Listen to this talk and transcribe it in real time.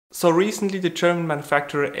So recently the German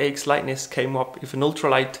manufacturer AX-Lightness came up with an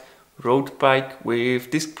ultralight road bike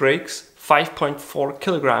with disc brakes. 5.4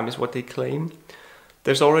 kilogram is what they claim.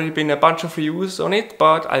 There's already been a bunch of reviews on it,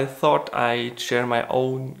 but I thought I'd share my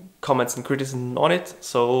own comments and criticism on it,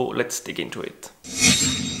 so let's dig into it.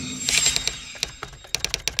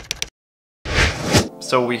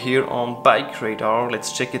 So we're here on Bike Radar,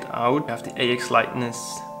 let's check it out. We have the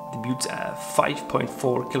AX-Lightness debuts a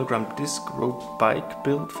 5.4 kilogram disc road bike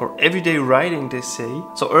built for everyday riding, they say.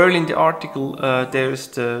 So early in the article there's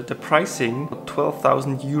the pricing,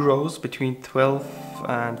 12,000 euros, between 12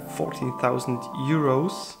 and 14,000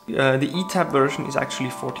 euros. The E-Tab version is actually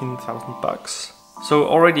 14,000 bucks. So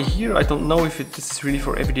already here I don't know if this is really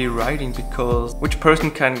for everyday riding, because which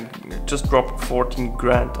person can just drop 14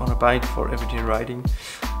 grand on a bike for everyday riding?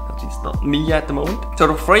 At least not me at the moment. So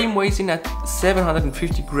the frame weighs in at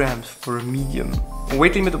 750 grams for a medium. A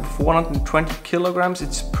weight limit of 120 kilograms,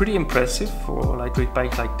 it's pretty impressive for a lightweight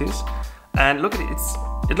bike like this. And look at it,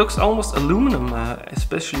 it looks almost aluminum,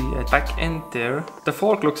 especially at back end there. The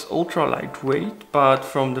fork looks ultra lightweight, but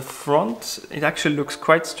from the front it actually looks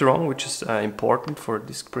quite strong, which is important for a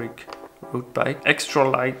disc brake road bike. Extra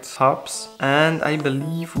light hubs, and I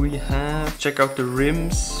believe we have, check out the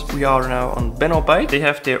rims. We are now on Benno bike. They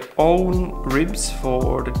have their own ribs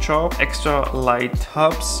for the job. Extra light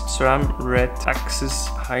hubs, SRAM red axis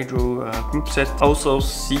hydro group set, also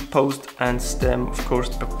seat post and stem, of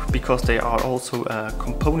course, because they are also a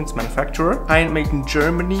components manufacturer. Handmade in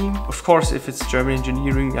Germany. Of course, if it's German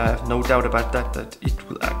engineering, I have no doubt about that it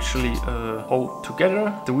will actually hold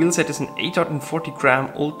together. The wheel set is an 840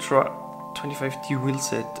 gram ultra 25T wheel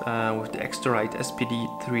set with the extra light SPD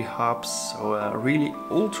 3 hubs, so a really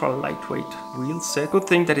ultra lightweight wheel set. Good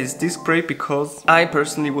thing that it's disc brake, because I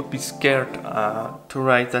personally would be scared to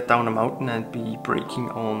ride that down a mountain and be braking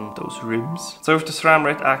on those rims. So with the SRAM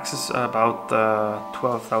red axis, about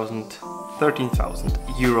 12,000, 13,000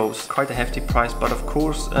 euros. Quite a hefty price, but of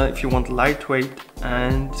course if you want lightweight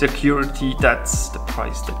and security, that's the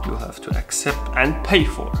price that you have to accept and pay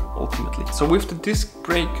for ultimately. So with the disc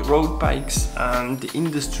brake road bikes, the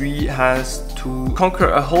industry has to conquer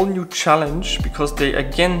a whole new challenge, because they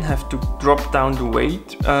again have to drop down the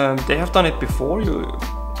weight. They have done it before.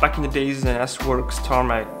 Back in the days, an S-Works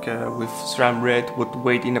tarmac with SRAM red would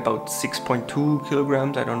weigh in about 6.2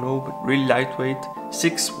 kilograms, I don't know, but really lightweight.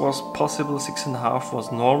 6 was possible, 6.5 was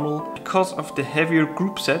normal. Because of the heavier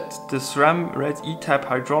group set, the SRAM red E-Tab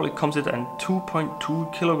hydraulic comes in at 2.2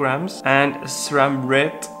 kilograms, and SRAM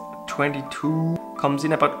red 22 comes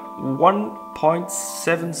in about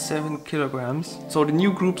 1.77 kilograms. So the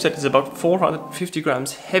new group set is about 450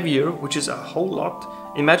 grams heavier, which is a whole lot.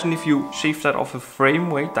 Imagine if you shave that off a frame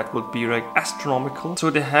weight, that would be like astronomical. So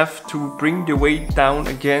they have to bring the weight down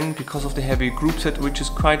again because of the heavy group set, which is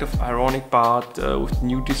kind of ironic, but with the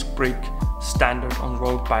new disc brake standard on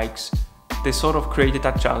road bikes, they sort of created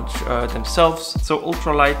that challenge themselves. So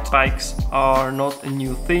ultralight bikes are not a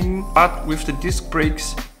new thing, but with the disc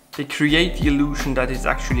brakes, they create the illusion that it's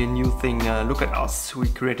actually a new thing. Look at us, we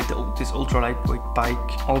created this ultra lightweight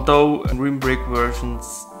bike. Although in rim brake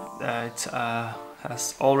versions, it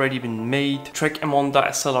has already been made. Trek Emonda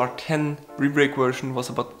SLR10 rim brake version was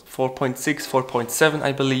about 4.6, 4.7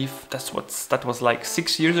 I believe. That was like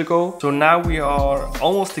 6 years ago. So now we are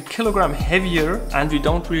almost a kilogram heavier, and we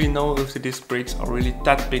don't really know if the disc brakes are really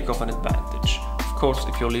that big of an advantage. Of course,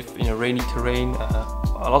 if you live in a rainy terrain,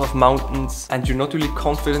 a lot of mountains, and you're not really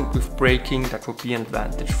confident with braking, that would be an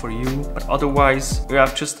advantage for you. But otherwise, you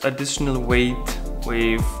have just additional weight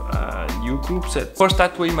with new group sets. Of course,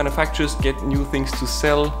 that way manufacturers get new things to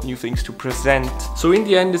sell, new things to present. So in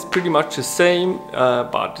the end, it's pretty much the same,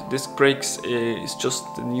 but disc brakes is just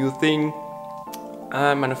a new thing.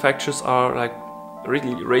 Manufacturers are like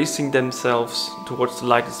really racing themselves towards the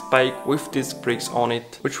lightest bike with disc brakes on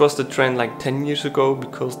it, which was the trend like 10 years ago,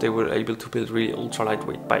 because they were able to build really ultra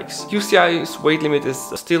lightweight bikes. UCI's weight limit is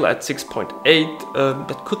still at 6.8.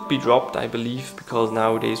 That could be dropped, I believe, because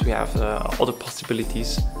nowadays we have other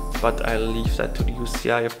possibilities, but I'll leave that to the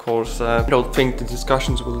UCI, of course. I don't think the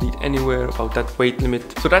discussions will lead anywhere about that weight limit.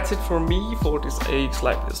 So that's it for me for this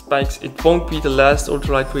AX-Lightness bikes. It won't be the last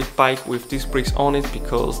ultra lightweight bike with disc brakes on it,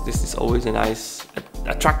 because this is always a nice,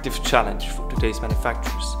 attractive challenge for today's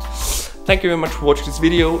manufacturers. Thank you very much for watching this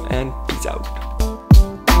video, and peace out.